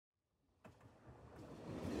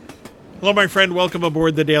Hello, my friend. Welcome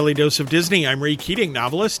aboard the Daily Dose of Disney. I'm Ray Keating,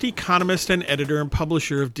 novelist, economist, and editor and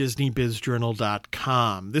publisher of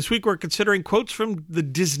DisneyBizJournal.com. This week, we're considering quotes from the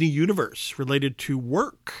Disney universe related to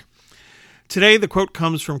work. Today, the quote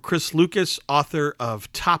comes from Chris Lucas, author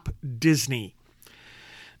of Top Disney.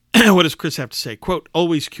 What does Chris have to say? Quote,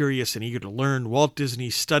 always curious and eager to learn, Walt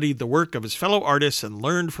Disney studied the work of his fellow artists and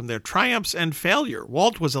learned from their triumphs and failure.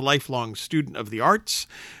 Walt was a lifelong student of the arts,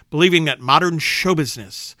 believing that modern show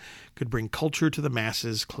business could bring culture to the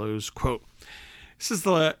masses, close quote. This is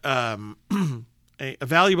a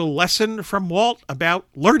valuable lesson from Walt about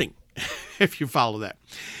learning, if you follow that.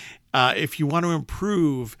 If you want to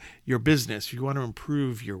improve your business, if you want to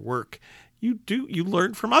improve your work, you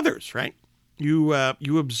learn from others, right? You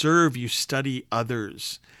observe, you study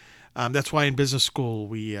others. That's why in business school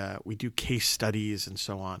we do case studies and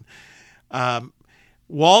so on.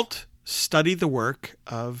 Walt studied the work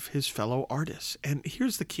of his fellow artists, and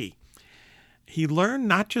here's the key. He learned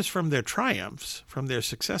not just from their triumphs, from their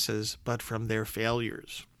successes, but from their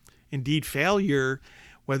failures. Indeed, failure,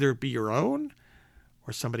 whether it be your own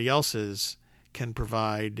or somebody else's, can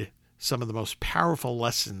provide some of the most powerful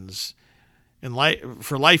lessons in life,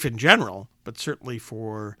 for life in general, but certainly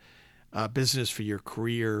for business, for your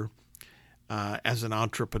career, as an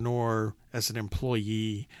entrepreneur, as an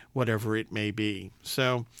employee, whatever it may be.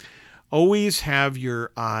 So always have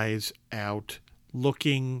your eyes out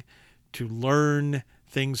looking to learn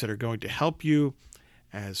things that are going to help you.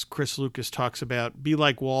 As Chris Lucas talks about, be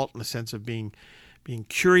like Walt in the sense of being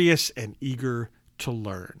curious and eager to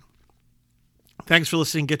learn. Thanks for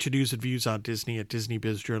listening. Get your news and views on Disney at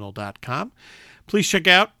DisneyBizJournal.com. Please check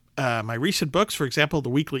out my recent books, for example, The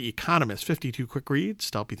Weekly Economist, 52 Quick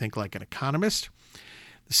Reads to help you think like an economist.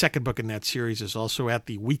 The second book in that series is also at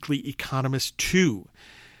The Weekly Economist 2,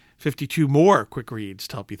 52 more quick reads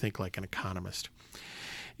to help you think like an economist.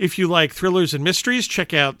 If you like thrillers and mysteries,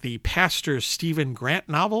 check out the Pastor Stephen Grant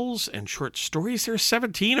novels and short stories. There are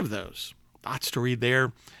 17 of those. Lots to read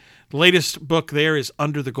there. The latest book there is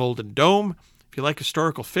Under the Golden Dome. If you like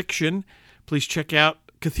historical fiction, please check out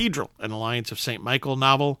Cathedral, an Alliance of St. Michael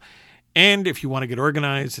novel. And if you want to get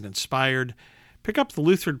organized and inspired, pick up the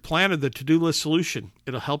Lutheran Planner, the To-Do List Solution.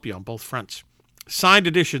 It'll help you on both fronts. Signed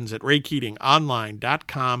editions at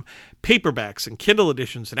RayKeatingOnline.com, paperbacks and Kindle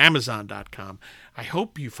editions at Amazon.com. I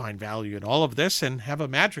hope you find value in all of this and have a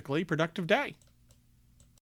magically productive day.